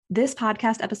This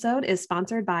podcast episode is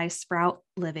sponsored by Sprout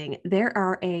Living. There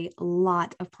are a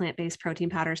lot of plant-based protein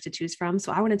powders to choose from,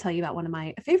 so I want to tell you about one of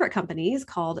my favorite companies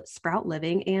called Sprout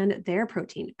Living and their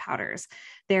protein powders.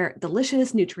 They're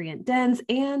delicious, nutrient dense,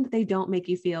 and they don't make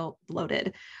you feel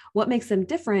bloated. What makes them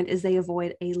different is they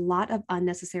avoid a lot of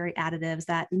unnecessary additives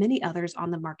that many others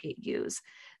on the market use.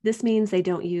 This means they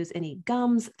don't use any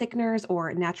gums, thickeners,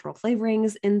 or natural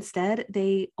flavorings. Instead,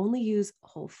 they only use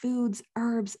whole foods,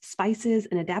 herbs, spices,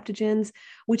 and adaptogens,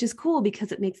 which is cool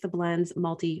because it makes the blends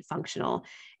multifunctional,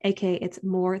 aka it's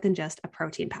more than just a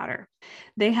protein powder.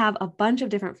 They have a bunch of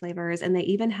different flavors, and they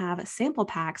even have sample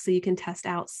packs so you can test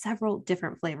out several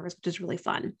different flavors, which is really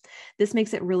fun. This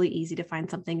makes it really easy to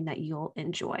find something that you'll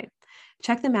enjoy.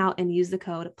 Check them out and use the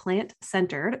code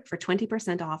PLANTCENTERED for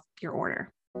 20% off your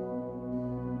order.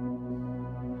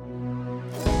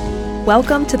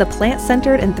 Welcome to the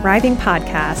Plant-Centered and Thriving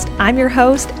podcast. I'm your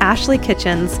host, Ashley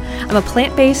Kitchens. I'm a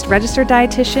plant-based registered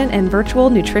dietitian and virtual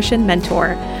nutrition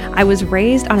mentor. I was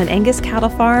raised on an Angus cattle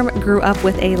farm, grew up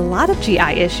with a lot of GI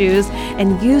issues,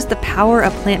 and used the power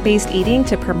of plant-based eating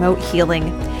to promote healing.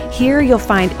 Here you'll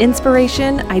find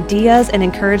inspiration, ideas, and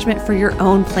encouragement for your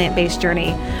own plant-based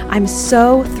journey. I'm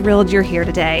so thrilled you're here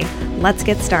today. Let's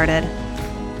get started.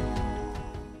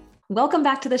 Welcome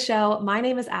back to the show. My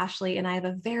name is Ashley, and I have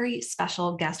a very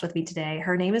special guest with me today.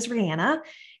 Her name is Rihanna,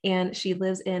 and she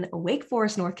lives in Wake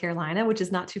Forest, North Carolina, which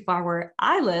is not too far where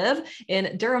I live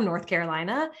in Durham, North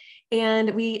Carolina.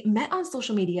 And we met on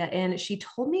social media, and she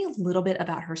told me a little bit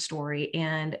about her story,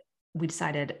 and we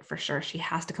decided for sure she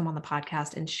has to come on the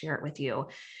podcast and share it with you.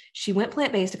 She went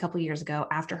plant-based a couple of years ago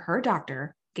after her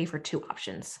doctor gave her two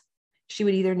options. She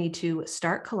would either need to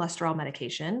start cholesterol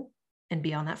medication and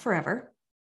be on that forever,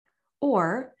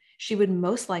 or she would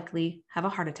most likely have a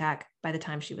heart attack by the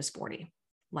time she was 40,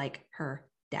 like her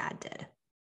dad did.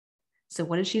 So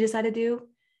what did she decide to do?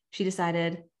 She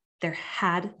decided there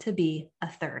had to be a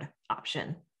third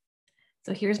option.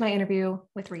 So here's my interview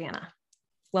with Rihanna.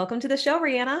 Welcome to the show,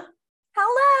 Rihanna.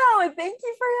 Hello, thank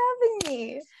you for having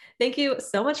me. Thank you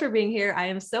so much for being here. I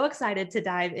am so excited to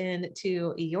dive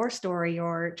into your story,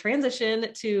 your transition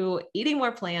to eating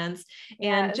more plants,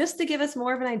 and just to give us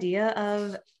more of an idea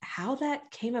of how that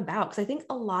came about. Because I think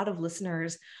a lot of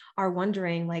listeners are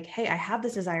wondering like, hey, I have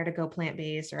this desire to go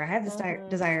plant-based, or I have this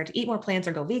desire to eat more plants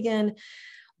or go vegan,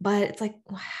 but it's like,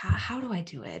 well, how do I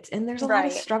do it? And there's a lot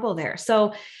of struggle there.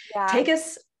 So take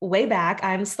us way back.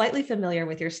 I'm slightly familiar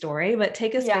with your story, but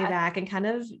take us way back and kind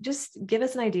of just give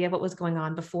us an idea of what was going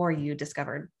on before you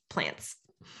discovered plants.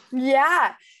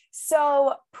 Yeah.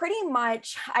 So pretty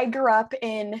much I grew up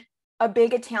in a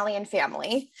big Italian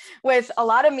family with a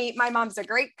lot of meat. My mom's a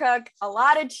great cook, a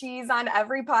lot of cheese on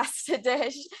every pasta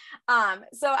dish.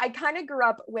 So I kind of grew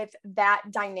up with that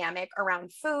dynamic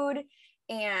around food.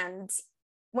 And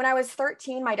when I was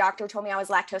 13, my doctor told me I was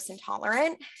lactose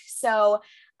intolerant. So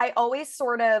I always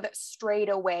sort of strayed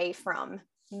away from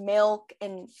milk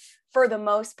and, for the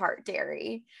most part,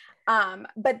 dairy.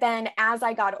 But then as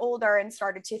I got older and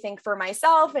started to think for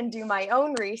myself and do my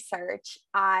own research,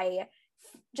 I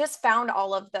just found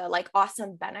all of the like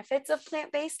awesome benefits of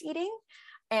plant-based eating.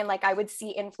 And like I would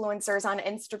see influencers on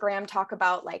Instagram talk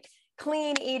about like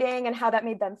clean eating and how that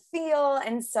made them feel.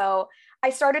 And so I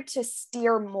started to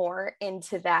steer more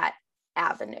into that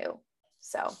avenue.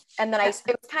 So, and then it was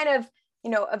kind of,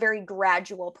 a very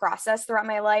gradual process throughout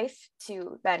my life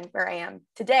to then where I am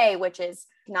today, which is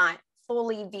not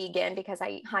fully vegan because I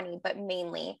eat honey, but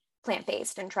mainly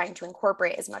plant-based and trying to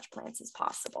incorporate as much plants as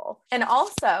possible. And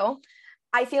also,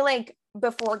 I feel like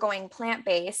before going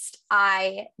plant-based,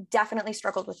 I definitely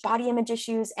struggled with body image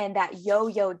issues and that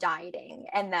yo-yo dieting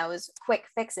and those quick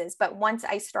fixes. But once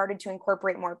I started to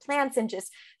incorporate more plants and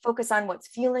just focus on what's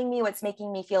fueling me, what's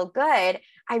making me feel good,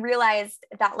 I realized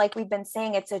that, like we've been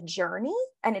saying, it's a journey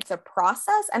and it's a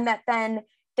process, and that then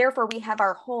therefore we have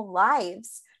our whole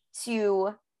lives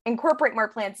to incorporate more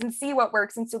plants and see what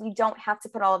works. And so we don't have to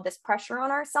put all of this pressure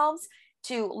on ourselves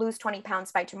to lose 20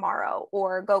 pounds by tomorrow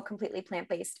or go completely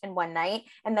plant-based in one night.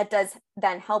 And that does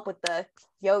then help with the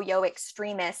yo-yo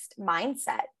extremist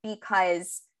mindset,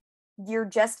 because you're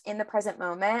just in the present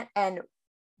moment and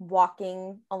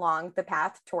walking along the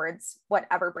path towards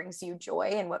whatever brings you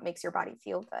joy and what makes your body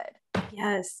feel good.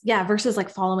 Yes. Yeah. Versus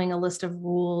like following a list of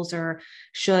rules or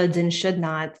shoulds and should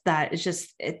not, that is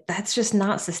just, that's just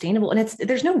not sustainable. And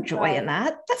there's no joy in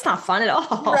that. That's not fun at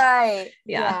all. Right.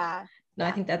 Yeah. No,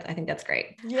 I think that's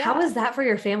great. Yeah. How was that for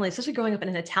your family, especially growing up in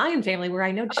an Italian family where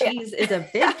I know cheese is a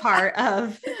big part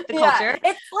of the culture?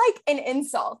 It's like an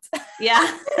insult.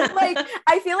 Yeah. Like,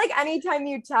 I feel like anytime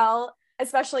you tell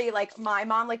especially like my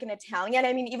mom, like an Italian.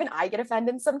 I mean, even I get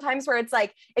offended sometimes where it's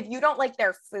like, if you don't like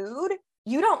their food,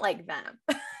 you don't like them.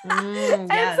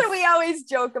 And so we always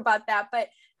joke about that, but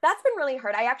that's been really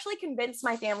hard. I actually convinced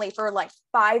my family for like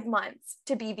 5 months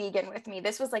to be vegan with me.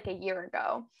 This was like a year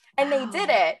ago, and they did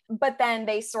it, but then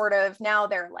they sort of, now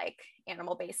they're like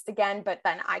animal based again, but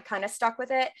then I kind of stuck with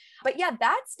it. But yeah,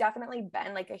 that's definitely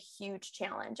been like a huge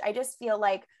challenge. I just feel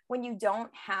like when you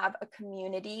don't have a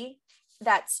community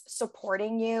that's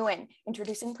supporting you and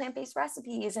introducing plant-based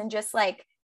recipes and just like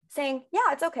saying,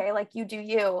 yeah, it's okay, like you do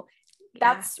you,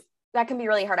 that can be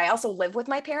really hard. I also live with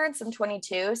my parents. I'm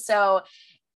 22. So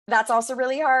that's also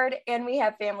really hard. And we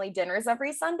have family dinners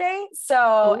every Sunday.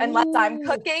 So unless I'm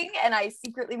cooking and I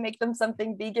secretly make them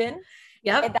something vegan,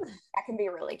 that can be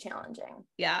really challenging.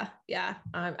 Yeah.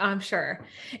 I'm sure.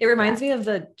 It reminds me of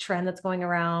the trend that's going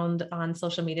around on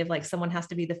social media of like, someone has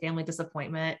to be the family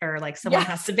disappointment, or like someone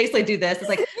has to basically do this. It's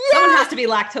like someone has to be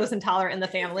lactose intolerant in the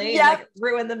family and like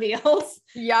ruin the meals.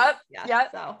 Yep.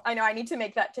 So I know I need to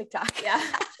make that TikTok.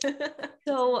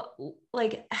 So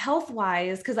like health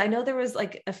wise, because I know there was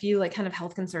like a few like kind of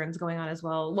health concerns going on as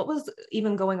well. What was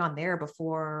even going on there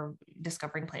before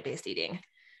discovering plant-based eating?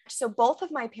 So both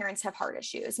of my parents have heart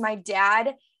issues. My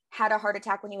dad had a heart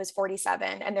attack when he was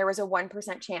 47, and there was a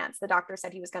 1% chance the doctor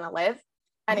said he was going to live,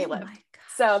 and he lived.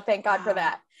 So thank God for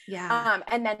that.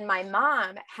 And then my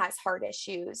mom has heart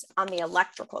issues on the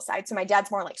electrical side. So my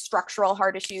dad's more like structural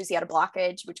heart issues. He had a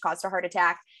blockage, which caused a heart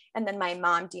attack. And then my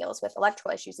mom deals with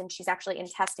electrical issues, and she's actually in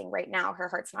testing right now. Her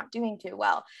heart's not doing too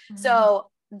well. So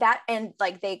that, and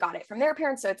like they got it from their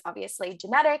parents. So it's obviously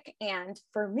genetic. And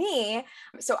for me,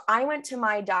 so I went to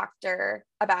my doctor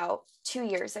about 2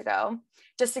 years ago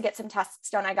just to get some tests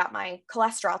done. I got my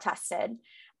cholesterol tested,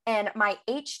 and my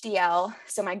HDL,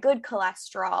 so my good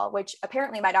cholesterol, which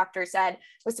apparently my doctor said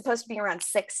was supposed to be around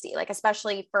 60, like,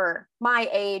 especially for my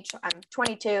age. I'm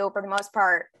 22 for the most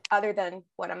part, other than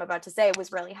what I'm about to say,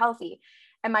 was really healthy.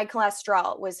 And my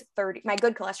cholesterol was 30, my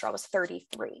good cholesterol was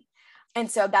 33. And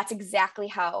so that's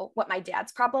exactly what my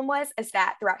dad's problem was, is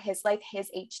that throughout his life, his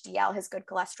HDL, his good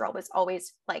cholesterol, was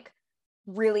always like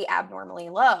really abnormally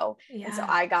low. And so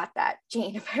I got that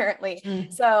gene apparently.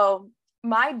 So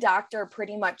my doctor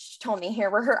pretty much told me here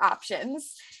were her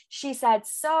options. She said,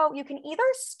 so you can either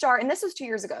start, and this was 2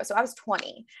 years ago, so I was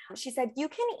 20. She said, you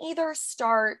can either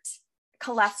start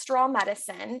cholesterol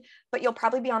medicine, but you'll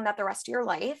probably be on that the rest of your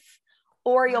life,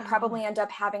 or you'll probably end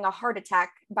up having a heart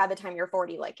attack by the time you're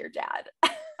 40, like your dad.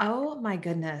 Oh my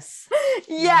goodness.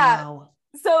 Wow.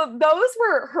 So those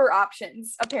were her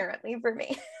options, apparently, for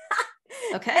me.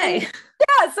 Okay.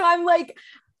 So I'm like,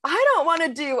 I don't want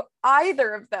to do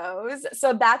either of those.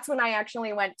 So that's when I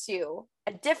actually went to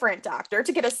a different doctor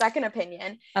to get a second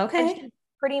opinion. Okay. And she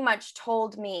pretty much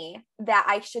told me that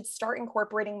I should start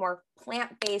incorporating more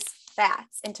plant-based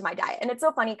fats into my diet. And it's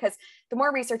so funny because the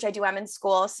more research I do, I'm in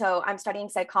school, so I'm studying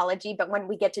psychology, but when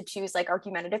we get to choose like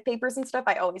argumentative papers and stuff,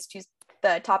 I always choose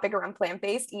the topic around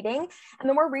plant-based eating. And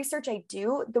the more research I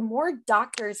do, the more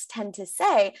doctors tend to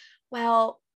say,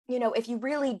 well, you know, if you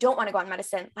really don't want to go on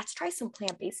medicine, let's try some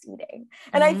plant-based eating.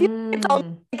 And I feel it's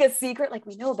all like a secret, like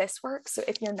we know this works. So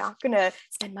if you're not going to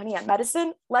spend money on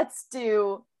medicine, let's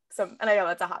do some, and I know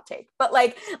that's a hot take, but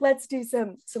like, let's do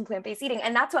some plant-based eating.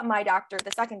 And that's what my doctor,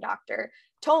 the second doctor,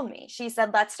 told me. She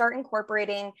said, let's start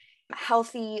incorporating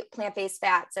healthy plant-based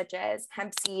fats such as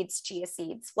hemp seeds, chia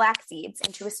seeds, flax seeds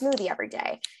into a smoothie every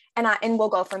day. And we'll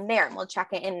go from there, and we'll check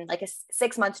it in like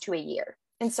 6 months to a year.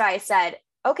 And so I said,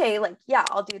 okay, like, yeah,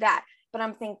 I'll do that. But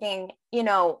I'm thinking, you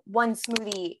know, one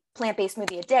plant-based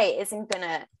smoothie a day isn't going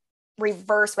to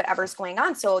reverse whatever's going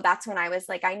on. So that's when I was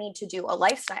like, I need to do a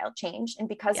lifestyle change. And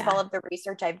because of all of the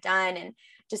research I've done and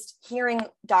just hearing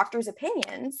doctors'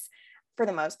 opinions for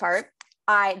the most part,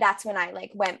 that's when I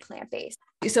like went plant-based.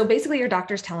 So basically your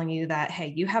doctor's telling you that,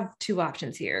 hey, you have 2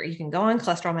 options here. You can go on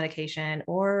cholesterol medication,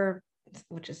 or,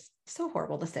 which is so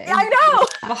horrible to say, I know,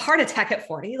 have a heart attack at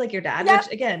 40, like your dad, which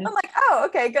again, I'm like, oh,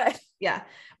 okay, good. Yeah.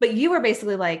 But you were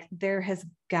basically like, there has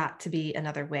got to be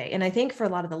another way. And I think for a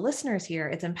lot of the listeners here,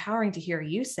 it's empowering to hear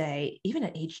you say, even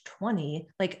at age 20,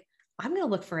 like, I'm going to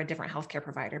look for a different healthcare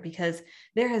provider because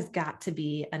there has got to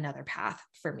be another path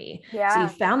for me. Yeah. So you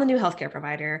found the new healthcare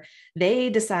provider. They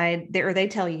decide, or they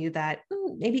tell you that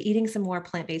maybe eating some more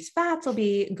plant-based fats will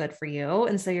be good for you.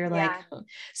 And so you're like,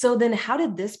 so then how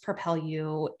did this propel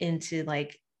you into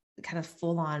like kind of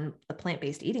full on the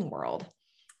plant-based eating world?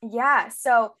 Yeah.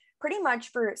 So pretty much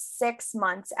for 6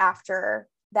 months after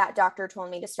that doctor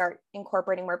told me to start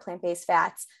incorporating more plant-based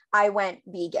fats, I went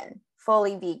vegan,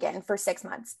 fully vegan for 6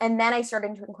 months. And then I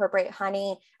started to incorporate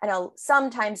honey and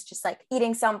sometimes just like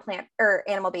eating some plant or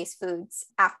animal-based foods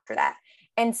after that.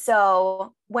 And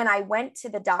so when I went to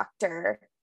the doctor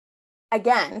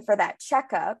again for that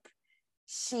checkup,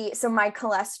 so my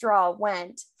cholesterol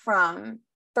went from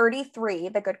 33,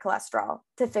 the good cholesterol,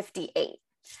 to 58.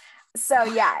 So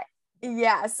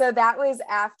yeah. So that was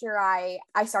after I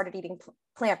started eating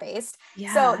plant-based.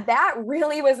 Yeah. So that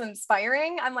really was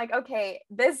inspiring. I'm like, okay,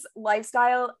 this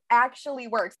lifestyle actually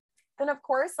works. Then of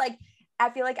course, like, I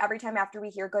feel like every time after we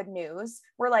hear good news,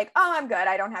 we're like, oh, I'm good.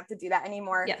 I don't have to do that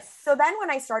anymore. Yes. So then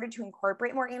when I started to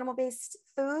incorporate more animal-based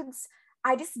foods,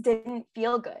 I just didn't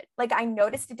feel good. Like, I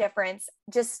noticed a difference,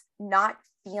 just not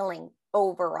feeling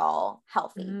overall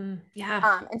healthy.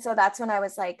 Yeah. And so that's when I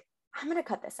was like, I'm going to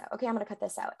cut this out. Okay. I'm going to cut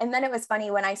this out. And then it was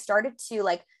funny when I started to,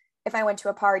 like, if I went to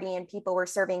a party and people were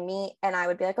serving meat and I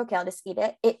would be like, okay, I'll just eat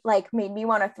it. It like made me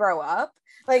want to throw up.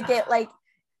 Like it, like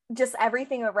just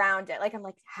everything around it. Like, I'm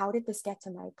like, how did this get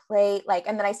to my plate? Like,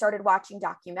 and then I started watching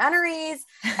documentaries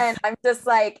and I'm just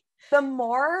like, the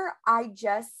more I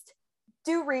just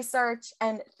do research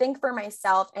and think for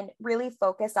myself and really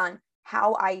focus on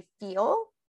how I feel,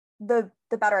 the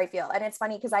better I feel. And it's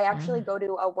funny because I actually go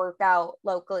to a workout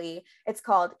locally. It's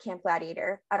called Camp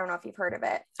Gladiator. I don't know if you've heard of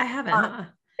it. I haven't.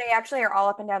 They actually are all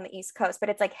up and down the East Coast, but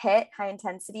it's like HIIT, high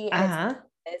intensity, and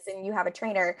and you have a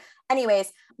trainer.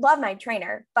 Anyways, love my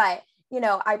trainer, but you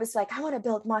know, I was like, I want to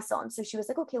build muscle. And so she was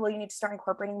like, okay, well, you need to start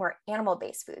incorporating more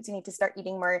animal-based foods. You need to start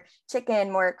eating more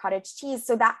chicken, more cottage cheese.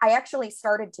 So that I actually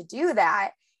started to do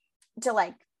that to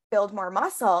like build more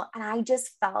muscle. And I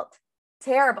just felt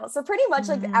terrible. So pretty much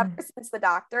like ever since the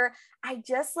doctor, I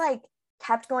just like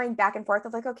kept going back and forth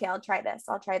of like, okay, I'll try this.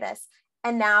 I'll try this.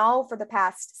 And now for the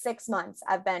past 6 months,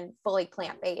 I've been fully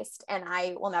plant-based and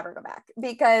I will never go back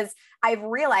because I've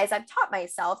realized I've taught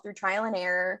myself through trial and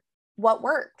error what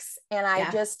works. And I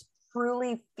just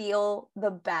truly feel the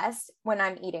best when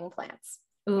I'm eating plants.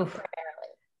 Oof.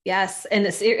 Yes. And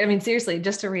I mean, seriously,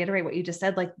 just to reiterate what you just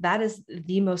said, like that is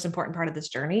the most important part of this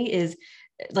journey is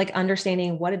like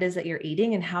understanding what it is that you're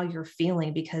eating and how you're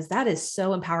feeling, because that is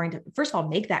so empowering to, first of all,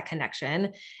 make that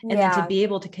connection. And then to be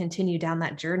able to continue down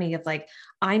that journey of like,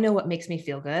 I know what makes me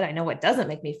feel good. I know what doesn't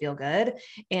make me feel good.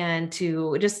 And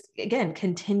to just, again,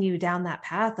 continue down that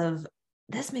path of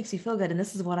this makes me feel good. And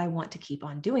this is what I want to keep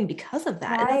on doing because of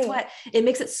that. And that's what it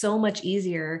makes it so much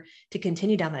easier to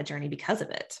continue down that journey because of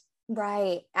it.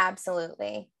 Right.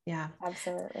 Absolutely. Yeah.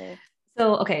 Absolutely.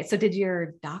 So, okay. So did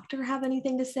your doctor have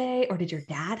anything to say, or did your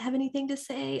dad have anything to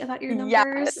say about your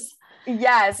numbers?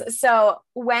 Yes. So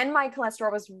when my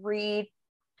cholesterol was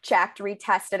rechecked,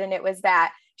 retested, and it was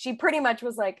that, she pretty much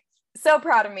was like, so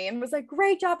proud of me and was like,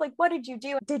 great job. Like, what did you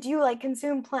do? Did you like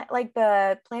consume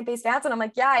the plant-based fats? And I'm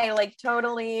like, yeah, I like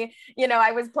totally, you know,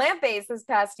 I was plant-based this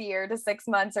past year to 6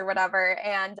 months or whatever.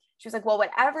 And she was like, well,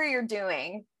 whatever you're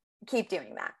doing, keep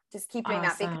doing that. Just keep doing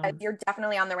that because you're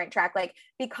definitely on the right track. Like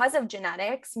because of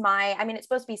genetics, I mean, it's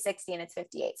supposed to be 60 and it's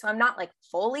 58. So I'm not like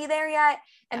fully there yet.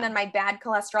 And then my bad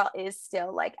cholesterol is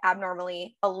still like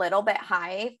abnormally a little bit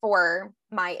high for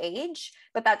my age,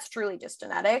 but that's truly just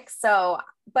genetics. So,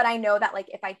 but I know that like,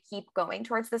 if I keep going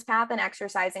towards this path and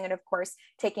exercising and of course,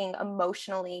 taking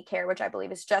emotionally care, which I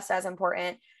believe is just as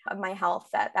important of my health,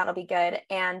 that'll be good.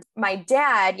 And my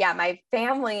dad, my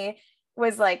family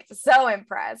was like so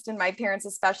impressed, and my parents,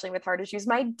 especially with heart issues.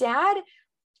 My dad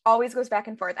always goes back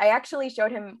and forth. I actually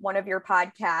showed him one of your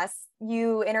podcasts.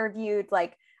 You interviewed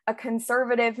like a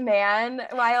conservative man.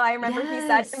 While I remember he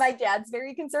said, my dad's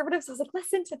very conservative. So I was like,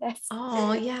 listen to this.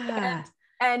 Oh yeah.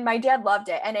 And my dad loved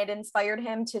it. And it inspired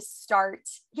him to start.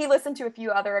 He listened to a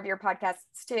few other of your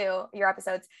podcasts too, your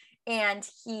episodes. And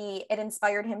it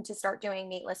inspired him to start doing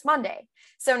Meatless Monday.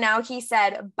 So now he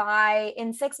said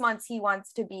in 6 months, he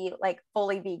wants to be like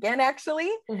fully vegan, actually.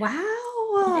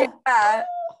 Wow.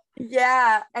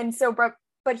 Yeah. And so,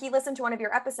 but he listened to one of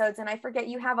your episodes, and I forget,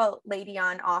 you have a lady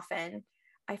on often.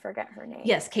 I forget her name.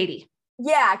 Yes. Katie.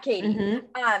 Yeah. Katie.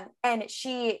 And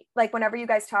she, like, whenever you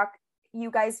guys talk, you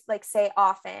guys like say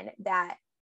often that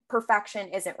perfection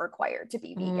isn't required to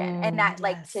be vegan, and that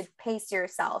like to pace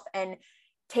yourself and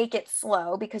take it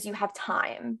slow because you have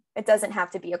time. It doesn't have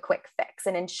to be a quick fix,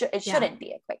 and it shouldn't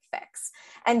be a quick fix.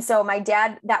 And so my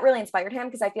dad, that really inspired him,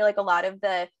 because I feel like a lot of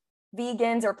the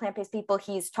vegans or plant-based people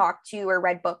he's talked to or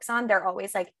read books on, they're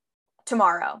always like,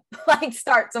 tomorrow, like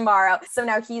start tomorrow. So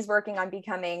now he's working on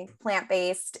becoming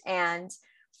plant-based, and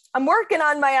I'm working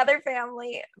on my other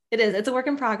family. It is. It's a work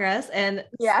in progress, and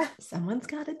Yeah. someone's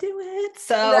got to do it.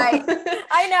 So Right.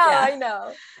 I know. yeah. I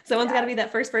know. Someone's Yeah. got to be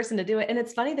that first person to do it. And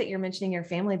it's funny that you're mentioning your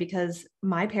family, because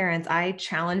my parents, I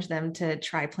challenged them to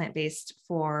try plant-based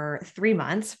for 3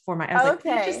 months I was like,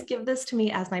 will you just give this to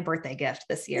me as my birthday gift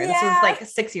this year? This was Yeah. like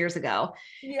 6 years ago.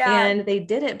 Yeah. And they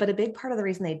did it. But a big part of the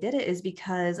reason they did it is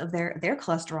because of their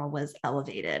cholesterol was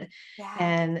elevated. Yeah.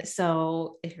 And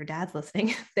so if your dad's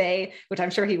listening, which I'm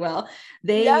sure he will,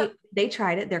 Yep. they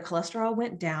tried it. Their cholesterol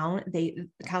went down. They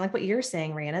kind of like what you're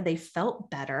saying, Rihanna, they felt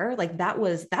better. Like that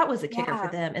was a kicker for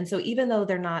them. And so even though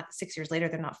they're not 6 years later,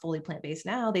 they're not fully plant-based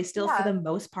now, they still for the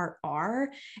most part are,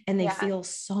 and they feel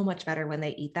so much better when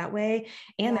they eat that way.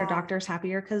 And their doctor's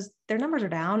happier because their numbers are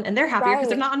down, and they're happier because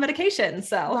they're not on medication.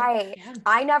 So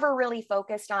I never really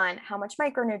focused on how much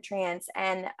micronutrients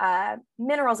and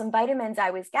minerals and vitamins I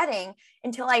was getting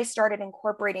until I started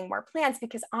incorporating more plants,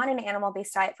 because on an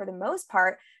animal-based diet, for the most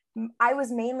part, I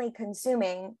was mainly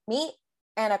consuming meat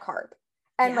and a carb.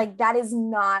 And like, that is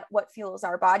not what fuels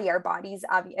our body. Our bodies,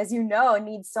 as you know,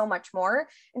 need so much more.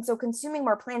 And so consuming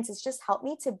more plants has just helped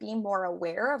me to be more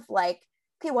aware of like,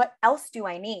 okay, what else do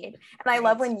I need? And I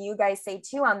love when you guys say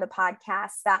too on the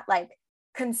podcast that like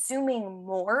consuming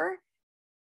more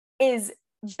is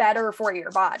better for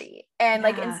your body. And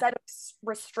like, instead of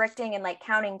restricting and like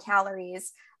counting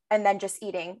calories and then just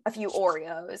eating a few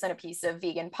Oreos and a piece of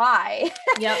vegan pie.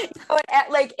 Yep.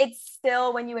 Like, it's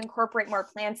still, when you incorporate more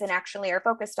plants and actually are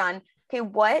focused on, okay,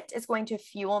 what is going to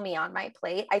fuel me on my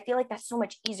plate? I feel like that's so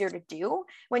much easier to do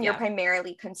when you're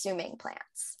primarily consuming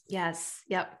plants. Yes.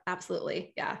 Yep.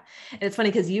 Absolutely. Yeah. And it's funny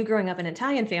because you growing up in an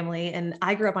Italian family, and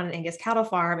I grew up on an Angus cattle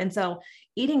farm. And so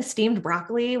eating steamed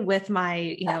broccoli with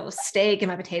my, steak and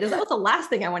my potatoes, that was the last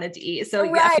thing I wanted to eat. So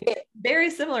very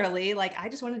similarly, like I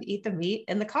just wanted to eat the meat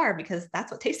and the carb because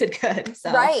that's what tasted good.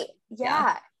 So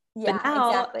Yeah. But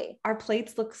now our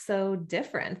plates look so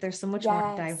different. There's so much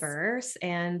more diverse.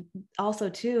 And also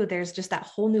too, there's just that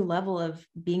whole new level of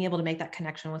being able to make that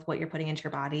connection with what you're putting into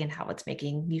your body and how it's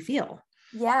making you feel.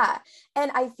 Yeah.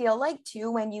 And I feel like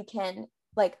too, when you can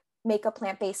like make a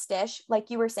plant-based dish, like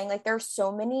you were saying, like there's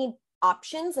so many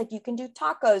options. Like you can do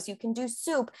tacos, you can do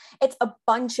soup. It's a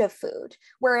bunch of food.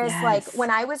 Whereas like when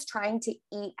I was trying to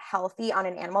eat healthy on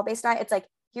an animal-based diet, it's like,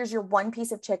 here's your one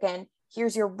piece of chicken,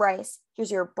 here's your rice,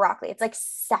 here's your broccoli. It's like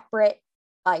separate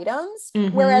items.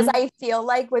 Mm-hmm. Whereas I feel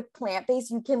like with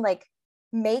plant-based, you can like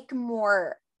make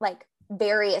more like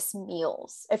various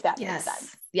meals, if that makes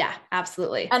sense. Yeah,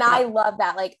 absolutely. And I love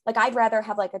that. Like I'd rather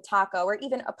have like a taco or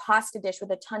even a pasta dish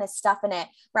with a ton of stuff in it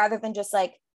rather than just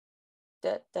like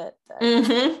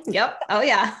Mm-hmm. Yep. Oh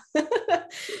yeah. I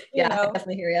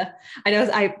definitely hear you. I know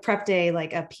I prepped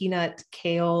a peanut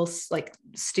kale like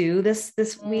stew this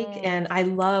week, and I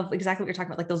love exactly what you're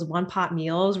talking about, like those one pot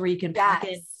meals where you can pack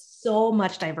in so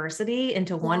much diversity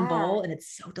into one bowl, and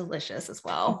it's so delicious as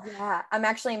well. Yeah. I'm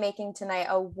actually making tonight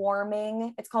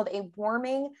it's called a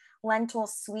warming lentil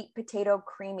sweet potato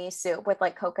creamy soup with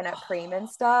like coconut cream and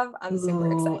stuff. I'm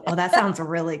super excited. Oh, that sounds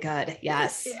really good.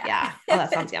 Yes. Yeah. Oh,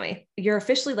 that sounds yummy. You're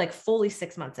officially like fully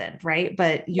 6 months in, right?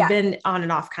 But you've been on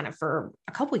and off kind of for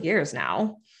a couple of years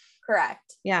now.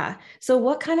 Correct. Yeah. So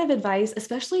what kind of advice,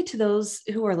 especially to those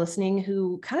who are listening,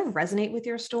 who kind of resonate with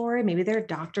your story, maybe their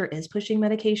doctor is pushing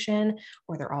medication,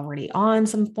 or they're already on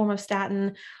some form of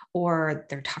statin, or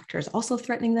their doctor is also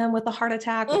threatening them with a heart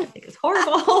attack, which I think is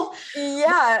horrible.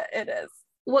 Yeah, it is.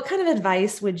 What kind of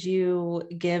advice would you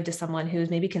give to someone who's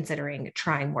maybe considering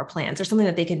trying more plants, or something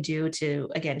that they can do to,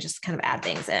 again, just kind of add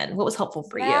things in? What was helpful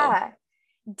for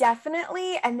you?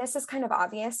 Definitely. And this is kind of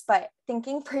obvious, but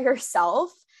thinking for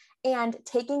yourself and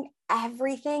taking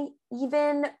everything,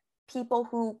 even people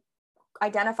who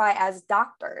identify as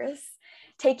doctors,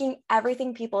 taking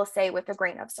everything people say with a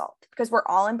grain of salt, because we're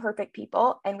all imperfect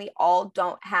people and we all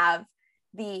don't have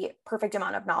the perfect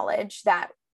amount of knowledge that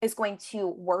is going to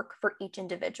work for each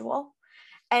individual.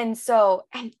 And so,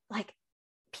 and like,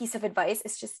 piece of advice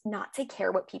is just not to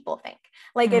care what people think.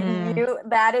 Like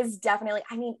that is definitely,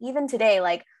 I mean, even today,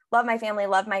 like love my family,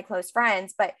 love my close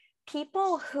friends, but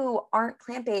people who aren't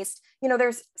plant-based,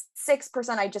 there's 6%,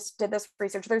 I just did this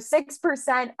research, there's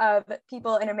 6% of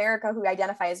people in America who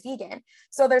identify as vegan.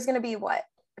 So there's going to be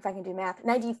if I can do math,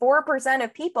 94%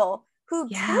 of people who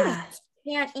truly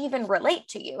can't even relate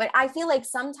to you. And I feel like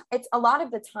it's a lot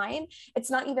of the time, it's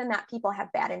not even that people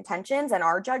have bad intentions and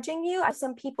are judging you.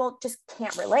 Some people just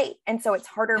can't relate. And so it's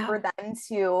harder for them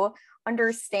to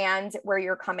understand where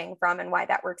you're coming from and why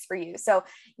that works for you. So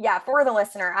for the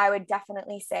listener, I would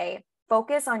definitely say,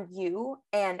 focus on you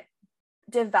and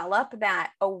develop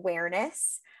that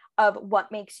awareness of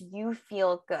what makes you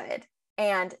feel good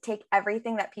and take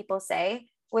everything that people say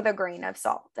with a grain of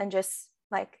salt and just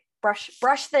like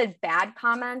brush the bad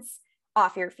comments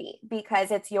off your feet,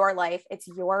 because it's your life, it's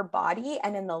your body.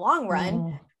 And in the long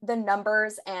run, the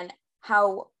numbers and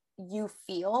how you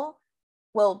feel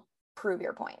will prove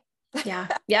your point.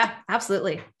 Yeah,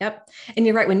 absolutely. Yep. And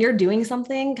you're right. When you're doing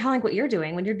something kind of like what you're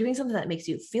doing, when you're doing something that makes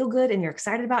you feel good and you're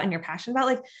excited about and you're passionate about,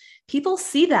 like people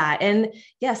see that. And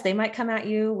yes, they might come at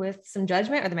you with some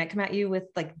judgment, or they might come at you with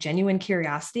like genuine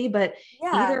curiosity, but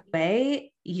either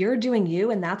way, you're doing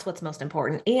you. And that's what's most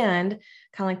important. And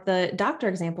kind of like the doctor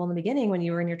example in the beginning, when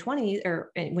you were in your 20s,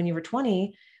 or when you were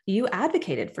 20, you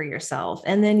advocated for yourself,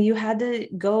 and then you had to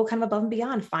go kind of above and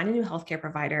beyond, find a new healthcare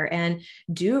provider and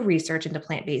do research into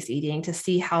plant-based eating to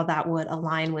see how that would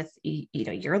align with,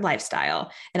 your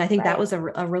lifestyle. And I think that was a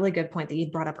really good point that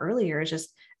you brought up earlier, is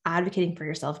just advocating for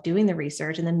yourself, doing the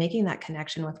research, and then making that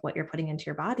connection with what you're putting into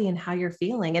your body and how you're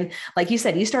feeling. And like you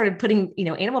said, you started putting,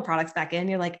 animal products back in,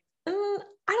 you're like,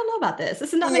 I don't know about this.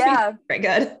 This is not making me feel very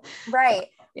good. Right.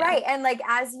 Yeah. Right. And like,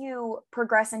 as you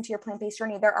progress into your plant-based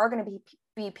journey, there are going to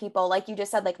be people, like you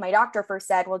just said, like my doctor first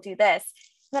said, well, do this.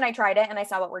 Then I tried it and I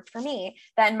saw what worked for me.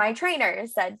 Then my trainer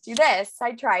said, do this.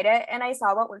 I tried it and I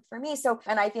saw what worked for me. So,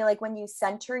 and I feel like when you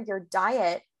center your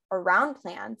diet around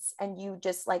plants and you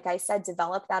just, like I said,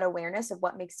 develop that awareness of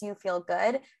what makes you feel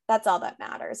good, that's all that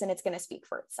matters. And it's going to speak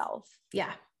for itself.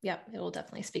 Yeah. Yep. It will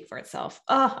definitely speak for itself.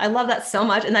 Oh, I love that so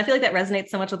much. And I feel like that resonates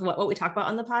so much with what we talk about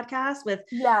on the podcast with,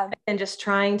 and just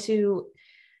trying to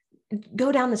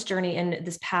go down this journey and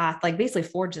this path, like basically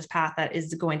forge this path that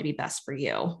is going to be best for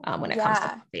you when it comes to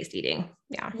plant-based eating.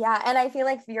 Yeah. And I feel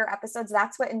like for your episodes,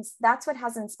 that's what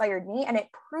has inspired me. And it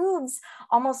proves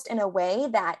almost in a way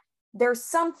that there's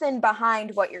something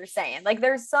behind what you're saying. Like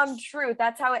there's some truth.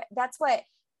 That's what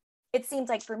it seems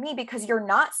like for me, because you're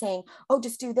not saying, oh,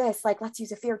 just do this. Like, let's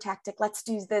use a fear tactic. Let's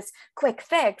do this quick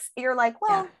fix. You're like,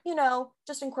 well,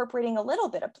 just incorporating a little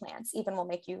bit of plants even will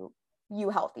make you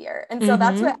healthier. And so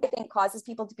that's what I think causes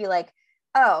people to be like,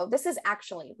 oh, this is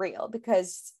actually real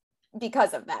because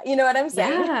of that. You know what I'm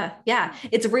saying? Yeah.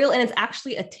 It's real and it's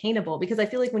actually attainable, because I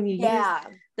feel like when you use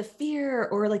the fear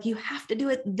or like you have to do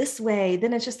it this way,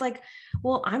 then it's just like,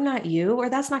 well, I'm not you, or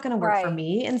that's not going to work for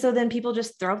me. And so then people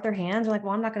just throw up their hands and like,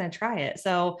 well, I'm not going to try it.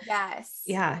 So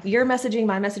your messaging,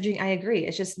 my messaging, I agree.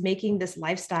 It's just making this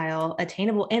lifestyle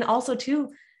attainable, and also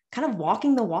too, kind of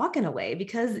walking the walk in a way,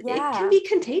 because it can be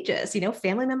contagious.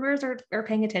 Family members are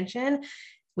paying attention.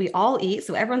 We all eat,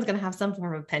 so everyone's going to have some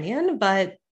form of opinion,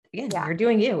 but again, you're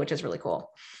doing you, which is really cool.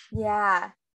 Yeah,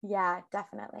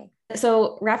 definitely.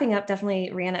 So wrapping up,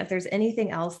 definitely, Rihanna, if there's anything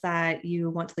else that you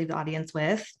want to leave the audience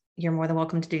with, you're more than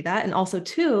welcome to do that. And also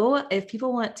too, if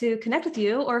people want to connect with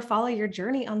you or follow your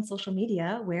journey on social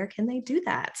media, where can they do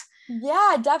that?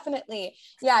 Yeah, definitely.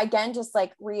 Yeah. Again, just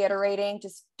like reiterating,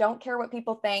 just don't care what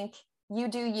people think. You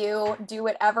do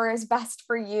whatever is best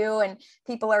for you, and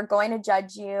people are going to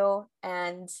judge you,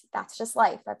 and that's just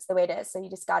life. That's the way it is. So you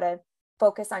just got to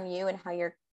focus on you and how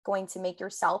you're going to make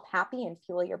yourself happy and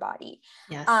fuel your body.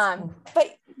 Yes.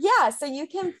 But yeah, so you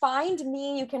can find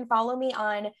me, you can follow me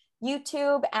on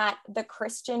YouTube at The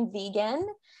Christian Vegan,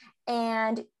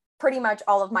 and pretty much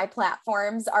all of my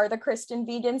platforms are The Christian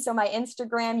Vegan. So my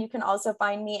Instagram, you can also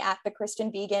find me at The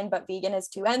Christian Vegan, but vegan has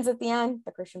 2 N's at the end.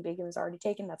 The Christian Vegan was already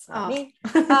taken. That's not me.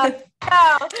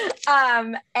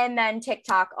 And then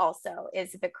TikTok also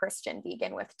is The Christian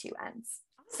Vegan with 2 N's.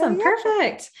 Awesome. So,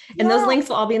 perfect. And those links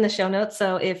will all be in the show notes.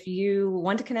 So if you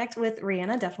want to connect with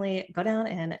Rihanna, definitely go down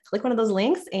and click one of those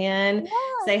links and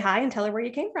say hi and tell her where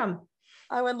you came from.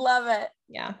 I would love it.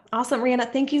 Yeah. Awesome.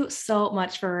 Rihanna, thank you so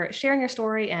much for sharing your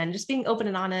story and just being open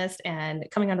and honest and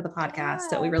coming onto the podcast.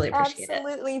 So we really appreciate it.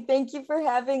 Absolutely. Thank you for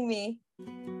having me.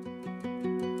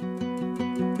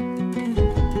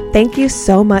 Thank you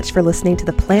so much for listening to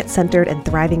the Plant-Centered and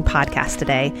Thriving podcast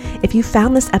today. If you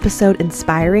found this episode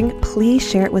inspiring, please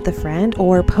share it with a friend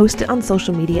or post it on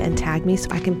social media and tag me so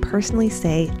I can personally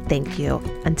say thank you.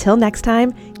 Until next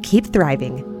time, keep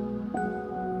thriving.